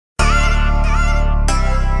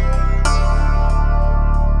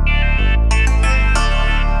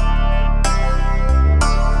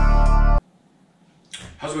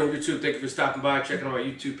YouTube? Thank you for stopping by, checking out my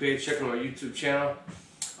YouTube page, checking out my YouTube channel.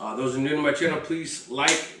 Those who are new to my channel, please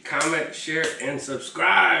like, comment, share, and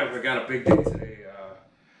subscribe. I got a big day today.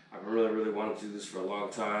 I've been really wanting to do this for a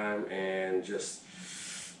long time, and just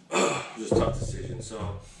a tough decision.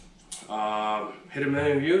 So, hit 1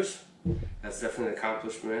 million views. That's definitely an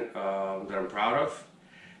accomplishment that I'm proud of.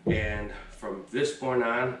 And from this point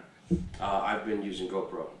on, I've been using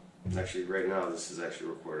GoPro. Actually, right now, this is actually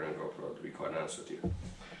recorded on GoPro, to be quite honest with you.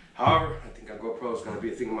 However, I think GoPro is going to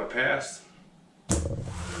be a thing of my past.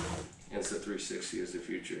 Insta360 is the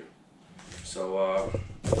future. So,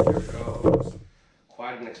 here it goes.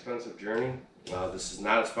 Quite an expensive journey. This is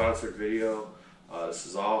not a sponsored video. This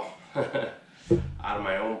is all out of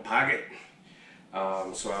my own pocket.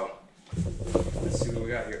 So, let's see what we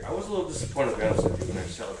got here. I was a little disappointed, to be honest with you, when I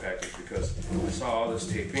saw the package, because I saw all this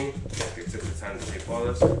taping. Like, they took the time to tape all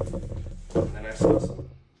this. And then I saw some,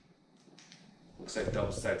 looks like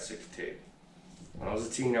double-sided sticky tape. When I was a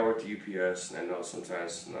teen, I worked at UPS, and I know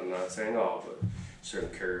sometimes, I'm not saying all, but certain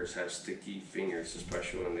carriers have sticky fingers,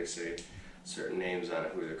 especially when they say certain names on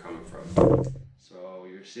it, who they're coming from. So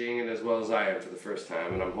you're seeing it as well as I am for the first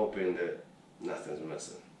time, and I'm hoping that nothing's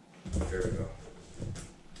missing. Here we go.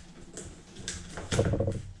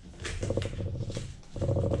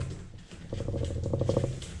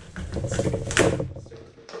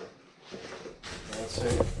 Let's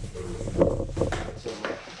see.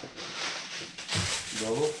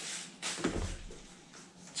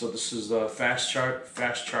 So this is the fast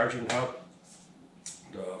charging hub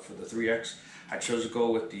for the 3X. I chose to go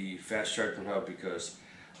with the fast charging hub because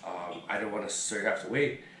I didn't want to necessarily have to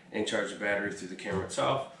wait and charge the battery through the camera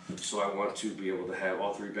itself. So I want to be able to have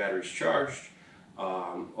all 3 batteries charged,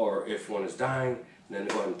 or if one is dying, then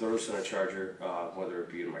go ahead and throw this on a charger, whether it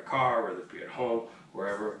be in my car, whether it be at home,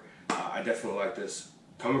 wherever. I definitely like this.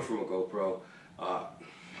 Coming from a GoPro,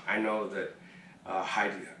 I know that high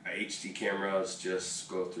HD cameras just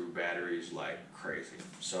go through batteries like crazy.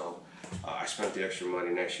 So I spent the extra money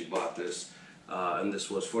and actually bought this, and this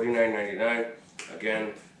was $49.99.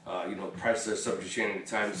 Again, you know, prices are subject to change at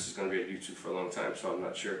the time. This is going to be at YouTube for a long time, so I'm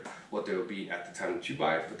not sure what they will be at the time that you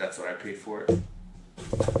buy it, but that's what I paid for it.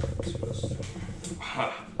 Let's see what else.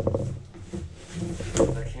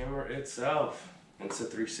 The camera itself,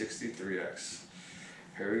 Insta360 3X.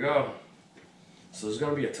 Here we go. So there's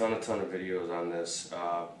going to be a ton of videos on this,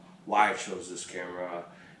 why I chose this camera.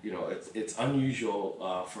 You know, it's unusual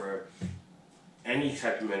for any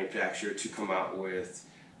type of manufacturer to come out with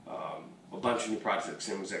a bunch of new products at the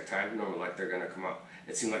same exact time. Normally, like, they're going to come out.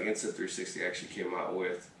 It seemed like Insta360 actually came out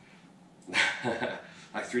with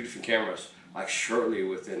like 3 different cameras, like shortly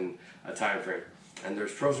within a time frame. And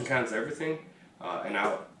there's pros and cons to everything. And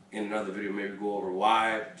I'll, in another video, maybe go over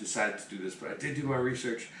why I decided to do this. But I did do my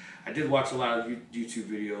research. I did watch a lot of YouTube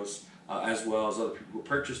videos, as well as other people who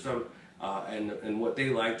purchased them, and what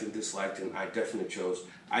they liked and disliked, and I definitely chose.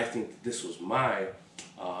 I think this was my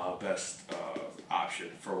best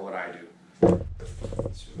option for what I do.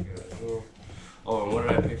 Let's see what we got here. Oh, and what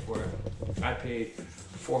did I pay for it? I paid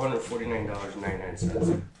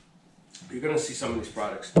 $449.99. You're going to see some of these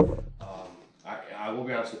products. I will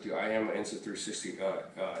be honest with you, I am an Insta360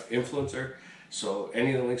 influencer. So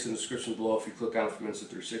any of the links in the description below, if you click on it from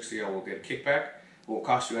Insta360, I will get a kickback. It won't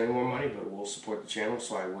cost you any more money, but it will support the channel,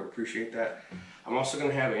 so I would appreciate that. I'm also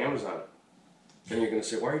going to have Amazon. Then you're going to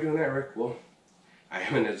say, why are you doing that, Rick? Well, I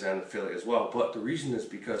am an Amazon affiliate as well, but the reason is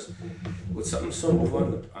because with something so new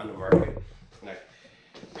on the market, like,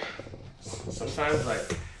 sometimes,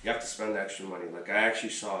 like, you have to spend extra money. Like, I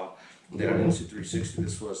actually saw that on Insta360,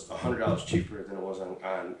 this was $100 cheaper than it was on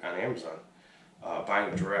Amazon.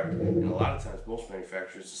 Buying it direct, and a lot of times most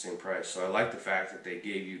manufacturers the same price. So I like the fact that they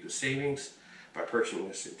gave you the savings by purchasing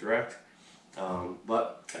this direct.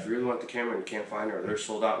 But if you really want the camera and you can't find it, or they're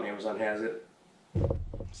sold out and Amazon has it,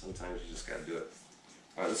 sometimes you just gotta do it.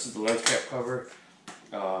 This is the lens cap cover.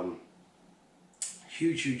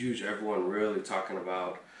 Huge. Everyone really talking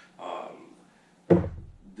about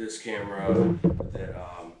this camera, that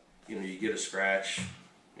you know, you get a scratch,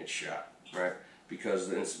 it's shot, right? Because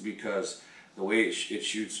the way it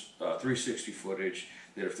shoots 360 footage,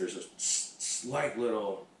 that if there's a slight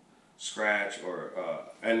little scratch or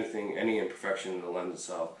any imperfection in the lens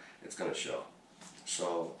itself, it's going to show.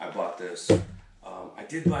 So I bought this. I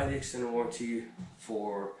did buy the extended warranty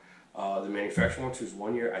for the manufacturer warranty, was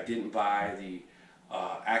 1 year. I didn't buy the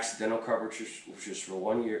accidental coverage, which is for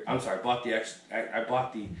 1 year. I'm sorry, I bought the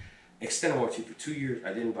extended warranty for 2 years.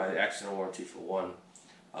 I didn't buy the accidental warranty for 1.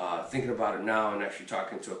 Thinking about it now and actually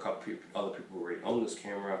talking to a couple other people who already own this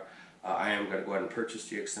camera, I am going to go ahead and purchase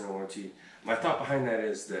the extended warranty. My thought behind that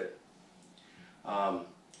is that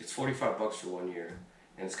it's $45 for 1 year.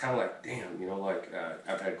 And it's kind of like, damn, you know, like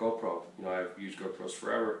I've had GoPro, you know, I've used GoPros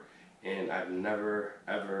forever, and I've never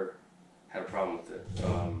ever had a problem with it.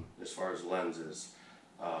 As far as lenses,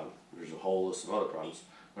 there's a whole list of other problems.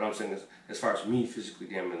 What I'm saying is, as far as me physically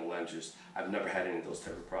damaging the lenses, I've never had any of those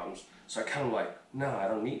type of problems. So I kind of like, no, I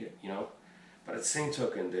don't need it, you know. But at the same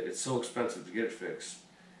token, that it's so expensive to get it fixed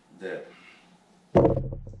that if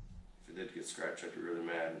it did get scratched, I'd be really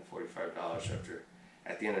mad. And $45 after,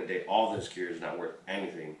 at the end of the day, all this gear is not worth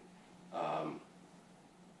anything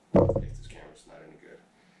if this camera's not any good.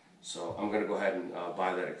 So I'm gonna go ahead and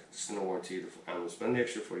buy that extended warranty. I'm gonna spend the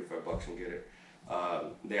extra $45 and get it.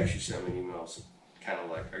 They actually sent me emails, kind of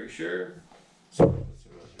like, "Are you sure?" So let's see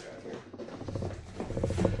what else we got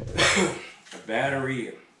here. A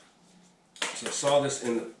battery. So I saw this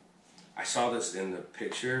in the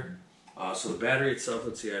picture. So the battery itself,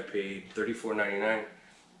 let's see, I paid $34.99,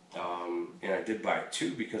 and I did buy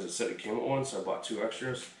two because it said it came with one, so I bought two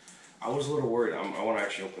extras. I was a little worried. I want to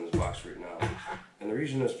actually open this box right now, and the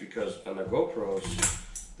reason is because on the GoPros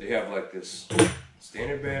they have like this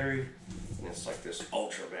standard battery, and it's like this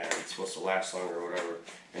ultra battery. It's supposed to last longer or whatever,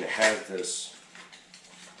 and it has this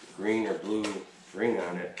green or blue ring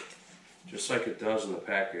on it, just like it does in the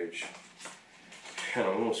package. And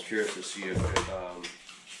I'm almost curious to see if it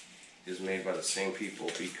is made by the same people,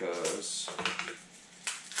 because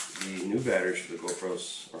the new batteries for the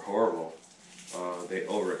GoPros are horrible. They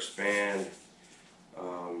overexpand.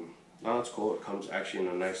 No, that's cool. It comes actually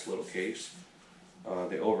in a nice little case.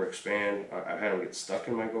 They overexpand. I've had them get stuck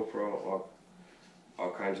in my GoPro,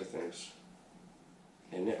 all kinds of things.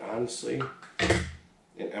 And it, honestly,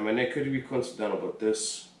 I mean, it could be coincidental, but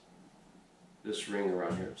this ring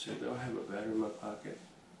around here, see, do I have a battery in my pocket?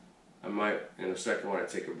 I might, in a second when I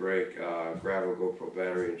take a break, grab a GoPro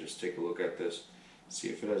battery and just take a look at this, see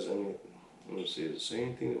if it has any, let me see, does it say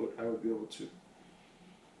anything that I would be able to?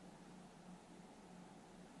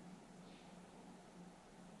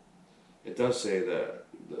 It does say that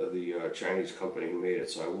the Chinese company who made it,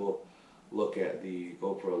 so I will look at the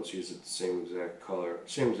GoPro and see if it's the same exact color,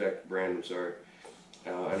 same exact brand, I'm sorry.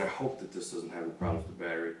 And I hope that this doesn't have any problems with the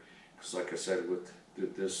battery. Because like I said, with the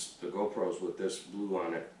GoPros with this blue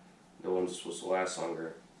on it, the ones that's supposed to last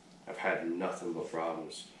longer, I've had nothing but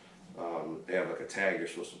problems. They have like a tag you're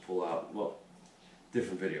supposed to pull out. Well,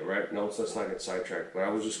 different video, right? No, let's not get sidetracked, but I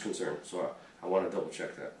was just concerned, so I want to double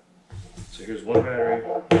check that. So here's one battery,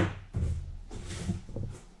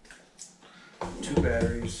 two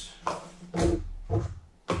batteries, and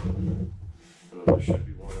there should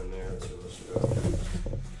be one in there, so let's go.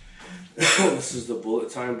 This is the bullet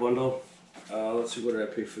time bundle. Let's see, what did I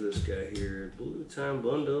pay for this guy here? Bullet time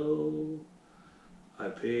bundle. I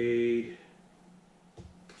paid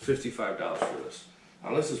 $55 for this.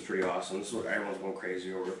 Now this is pretty awesome. This is what everyone's going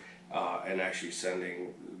crazy over, and actually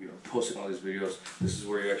sending, you know, posting all these videos. This is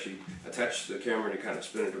where you actually attach the camera and you kind of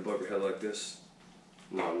spin it above your head like this.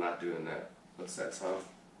 No, I'm not doing that. What's that song?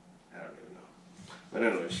 I don't even know. But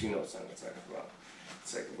anyway, she knows what song it's talking about.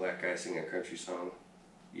 It's like a black guy singing a country song.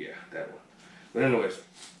 Yeah, that one. But anyways,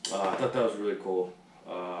 I thought that was really cool.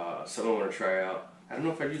 Something I want to try out. I don't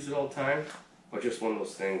know if I use it all the time, but just one of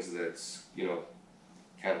those things that's, you know,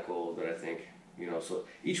 kind of cool that I think, you know. So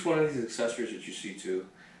each one of these accessories that you see too,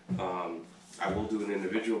 I will do an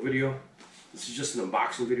individual video. This is just an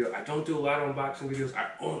unboxing video. I don't do a lot of unboxing videos.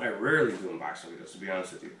 I rarely do unboxing videos, to be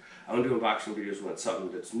honest with you. I don't do unboxing videos when it's something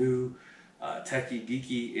that's new, techie,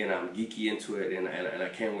 geeky, and I'm geeky into it, and I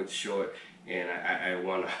can't wait to show it, and I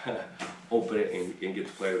want to open it and get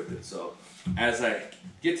to play with it. So as I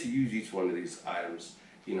get to use each one of these items,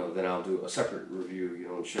 you know, then I'll do a separate review, you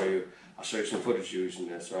know, and I'll show you some footage using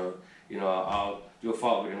this, or, you know, I'll do a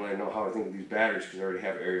follow-up video and let you know how I think of these batteries, because I already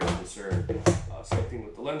have areas of concern. Same thing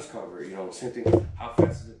with the lens cover, you know, same thing, how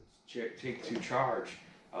fast does it take to charge?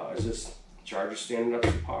 Is this charger standing up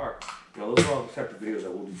to par? You know, those are all the type of videos I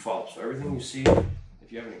will do follow-up. So everything you see,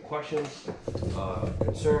 if you have any questions,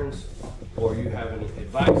 concerns, or you have any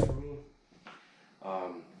advice for me,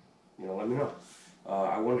 you know, let me know.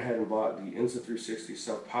 I went ahead and bought the Insta360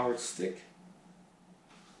 self-powered stick.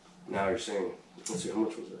 Now you're saying, let's see, how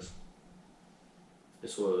much was this?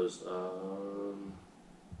 This was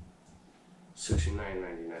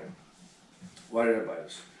 $69.99. Why did I buy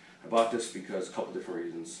this? I bought this because a couple different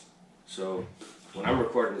reasons. So when I'm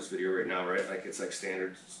recording this video right now, right, like it's like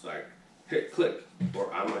standard, it's like hit click,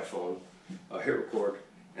 or on my phone, hit record,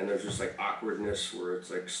 and there's just like awkwardness where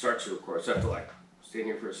it's like starts to record, so I have to like stand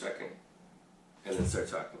here for a second and then start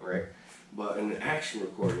talking, right? But in an action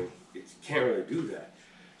recording, you can't really do that.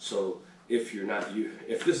 So if you're not,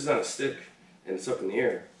 if this is on a stick and it's up in the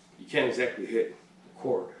air, you can't exactly hit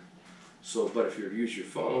record. So, but if you were to use your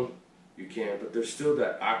phone, you can, but there's still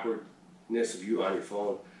that awkwardness of you on your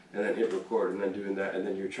phone and then hit record and then doing that, and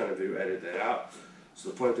then you're trying to video edit that out. So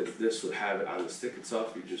the point that this would have it on the stick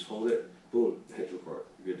itself, you just hold it, boom, hit record,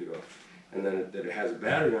 you're good to go. And then that it has a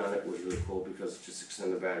battery on it was really cool because it just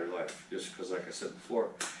extended the battery life. Just because, like I said before,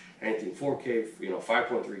 anything 4K,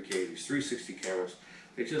 5.3K, these 360 cameras,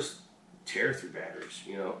 they just tear through batteries,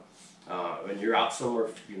 When you're out somewhere,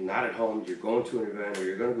 you're not at home, you're going to an event or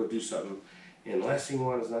you're going to go do something, and the last thing you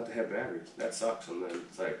want is not to have batteries. That sucks, and then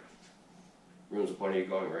it's like, ruins the point of you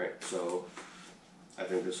going, right? So I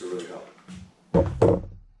think this will really help.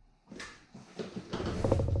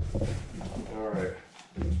 Alright,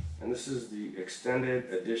 and this is the extended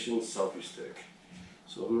edition selfie stick.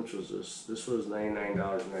 So how much was this? This was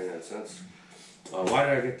 $99.99. Why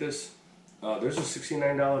did I get this? There's a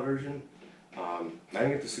 $69 version. I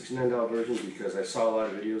didn't get the $69 version because I saw a lot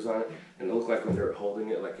of videos on it, and it looked like when they were holding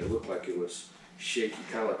it, like it looked like it was shaky,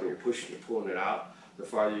 kind of like when you're pushing and pulling it out. The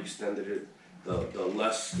farther you extended it, the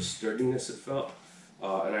less the sturdiness it felt.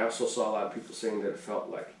 And I also saw a lot of people saying that it felt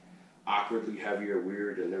like awkwardly heavy or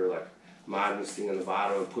weird, and they were like modding this thing on the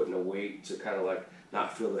bottom and putting a weight to kind of like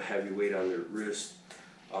not feel the heavy weight on their wrist.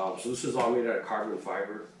 So this is all made out of carbon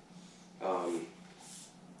fiber. And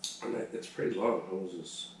it's pretty long. How was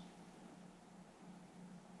this?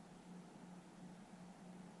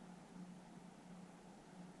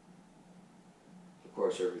 Of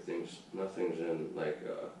course, nothing's in like,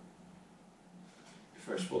 if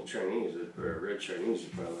I spoke Chinese or read Chinese,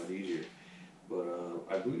 it'd probably a lot easier. But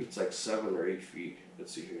I believe it's like 7 or 8 feet.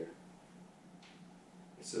 Let's see here.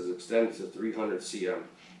 It says extended to 300 cm.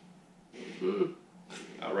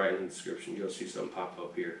 I'll write in the description. You'll see something pop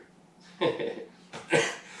up here.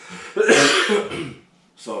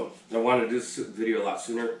 So I wanted to do this video a lot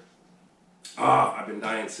sooner. I've been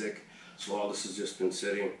dying sick, so all this has just been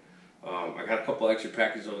sitting. I got a couple extra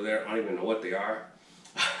packages over there. I don't even know what they are.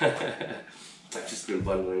 I've just been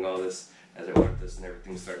bundling all this as I work this, and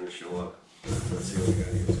everything's starting to show up. Let's see what we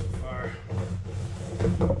got here so far.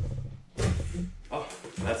 Oh,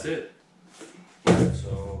 that's it.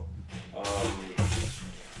 So,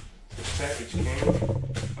 this package came.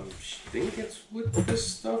 I think it's with this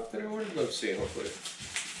stuff that I ordered. Let's see, hopefully.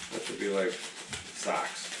 That should be like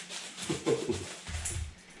socks.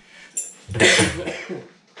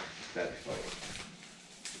 That'd be funny.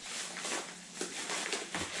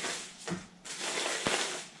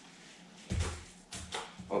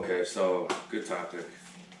 Okay, so good topic.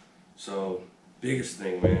 So biggest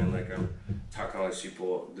thing, man, like I'm talking to all these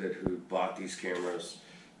people who bought these cameras,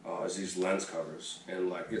 is these lens covers, and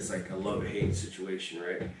like it's like a love-hate situation,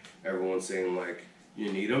 right? Everyone's saying like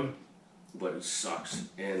you need them, but it sucks,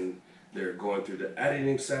 and they're going through the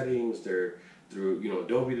editing settings, they're through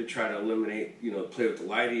Adobe to try to eliminate, play with the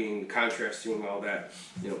lighting, contrasting, all that,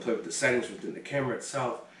 play with the settings within the camera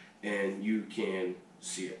itself, and you can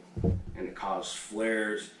see it, and it causes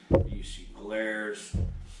flares, you see glares,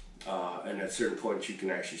 and at certain points you can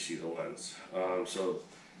actually see the lens. So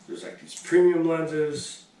there's like these premium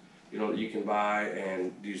lenses, that you can buy,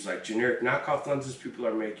 and these like generic knockoff lenses people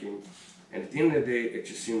are making, and at the end of the day, it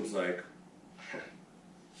just seems like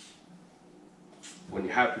when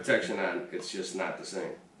you have protection on, it's just not the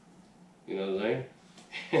same. You know what I'm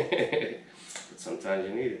saying? But sometimes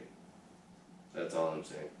you need it. That's all I'm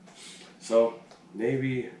saying. So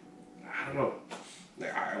maybe, I don't know.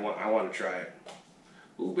 Like I want to try it.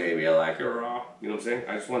 Ooh, baby, I like it raw. You know what I'm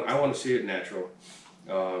saying? I want to see it natural.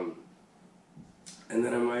 And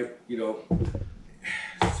then I might,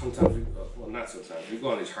 sometimes not sometimes. We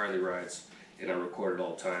go on these Harley rides, and I record it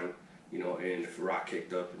all the time. And if a rock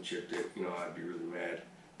kicked up and chipped it, I'd be really mad.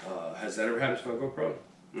 Has that ever happened to my GoPro?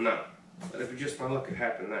 No. But if it just my luck, it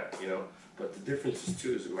happened that, But the difference is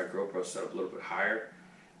too is that my GoPro set up a little bit higher,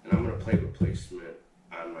 and I'm going to play with placement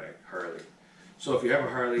on my Harley. So if you have a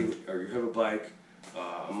Harley, or you have a bike,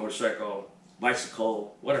 a motorcycle,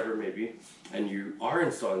 bicycle, whatever it may be, and you are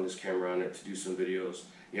installing this camera on it to do some videos,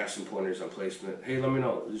 you have some pointers on placement, hey, let me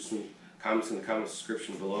know. There's some comments in the comments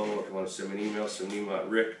description below. If you want to send me an email, send me an email at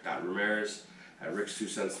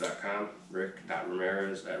rick.ramirez@ricks2cents.com,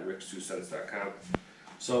 rick.ramirez@ricks2cents.com.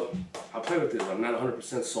 So I'll play with this. I'm not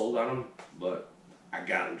 100% sold on them, but I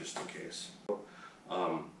got them just in case.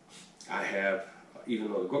 I have,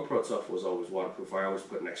 even though the GoPro itself was always waterproof, I always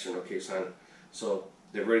put an external case on it. So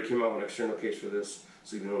they've already came out with an external case for this.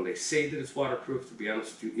 So even though they say that it's waterproof, to be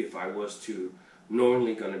honest with you, if I was to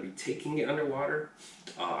knowingly going to be taking it underwater,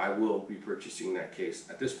 I will be purchasing that case.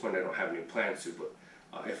 At this point, I don't have any plans to, but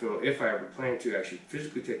if I ever plan to actually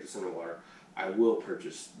physically take this underwater, I will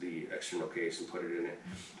purchase the external case and put it in it.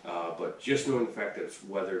 But just knowing the fact that it's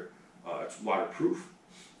it's waterproof,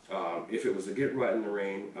 if it was to get wet in the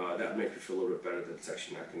rain, that would make me feel a little bit better that it's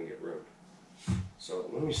actually not going to get ruined. So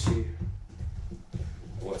let me see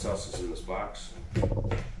what else is in this box.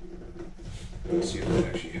 Let's see if they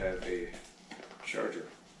actually have a charger.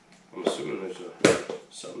 I'm assuming there's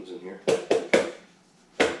something's in here. Come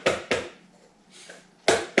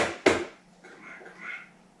on.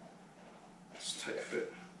 It's tight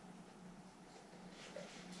fit.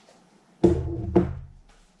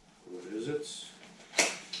 What is it?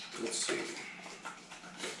 Let's see.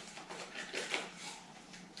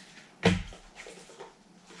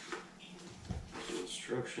 Some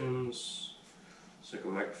instructions. It's like a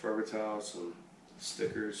microfiber towel, some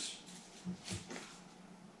stickers.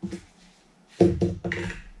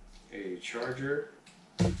 A charger.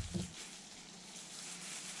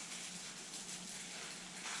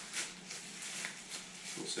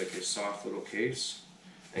 Looks like a soft little case.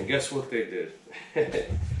 And guess what they did? They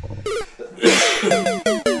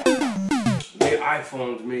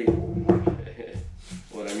iPhoned me.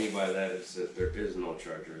 What I mean by that is that there is no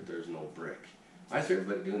charger, there's no brick. Why is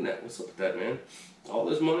everybody doing that? What's up with that, man? All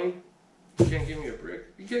this money? You can't give me a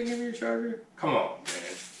brick? You can't give me a charger? Come on,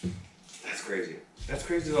 man. That's crazy. That's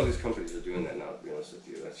crazy that all these companies are doing that now, to be honest with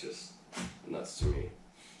you. That's just nuts to me.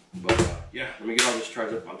 But yeah, let me get all this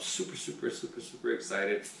charged up. I'm super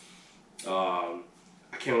excited. I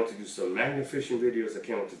can't wait to do some magnet fishing videos. I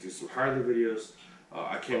can't wait to do some Harley videos.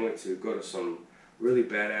 I can't wait to go to some really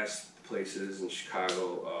badass places in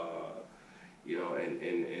Chicago, you know,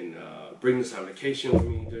 and bring this on vacation with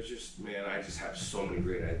me. There's just, man, I just have so many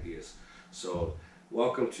great ideas. So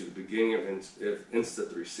welcome to the beginning of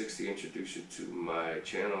Insta360. Introduce you to my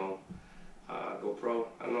channel, GoPro.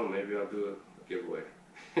 I don't know, maybe I'll do a giveaway.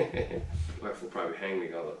 Wife will probably hang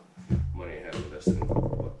me all the money I have invested in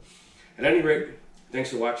GoPro. But at any rate,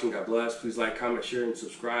 thanks for watching. God bless. Please like, comment, share, and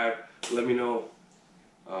subscribe. Let me know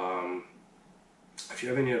if you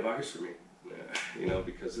have any advice for me. You know,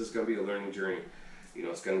 because this is going to be a learning journey. You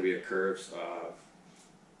know, it's going to be a curves,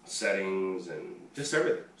 settings, and just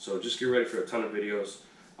everything. So just get ready for a ton of videos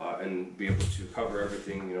and be able to cover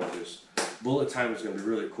everything. You know, this bullet time is going to be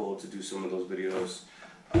really cool to do some of those videos.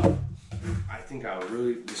 I think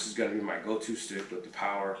this is going to be my go-to stick with the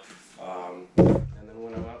power. And then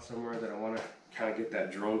when I'm out somewhere that I want to kind of get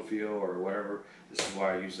that drone feel or whatever, this is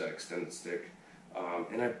why I use that extended stick.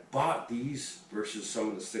 And I bought these versus some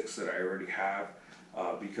of the sticks that I already have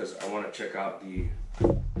because I want to check out it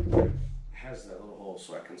has that little hole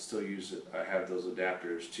so I can still use it. I have those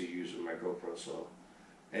adapters to use with my GoPro, so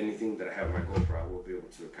anything that I have in my GoPro I will be able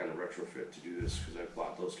to kind of retrofit to do this because I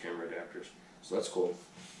bought those camera adapters. So that's cool.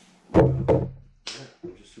 Yeah,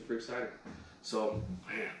 I'm just super excited. So,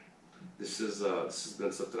 man, this has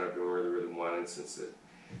been something I've been really wanting since it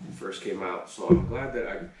first came out. So I'm glad that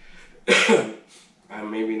I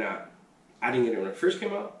didn't get it when it first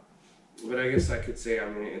came out, but I guess I could say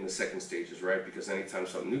I'm in the second stages, right? Because anytime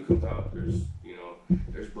something new comes out, there's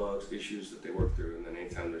bugs, issues that they work through, and then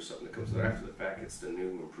anytime there's something that comes out after the fact, it's the new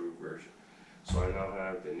improved version. So I now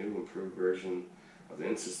have the new improved version of the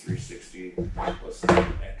Insta360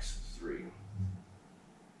 X3.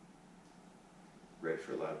 Ready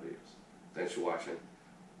for a lot of videos. Thanks for watching.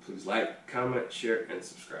 Please like, comment, share, and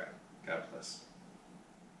subscribe. God bless.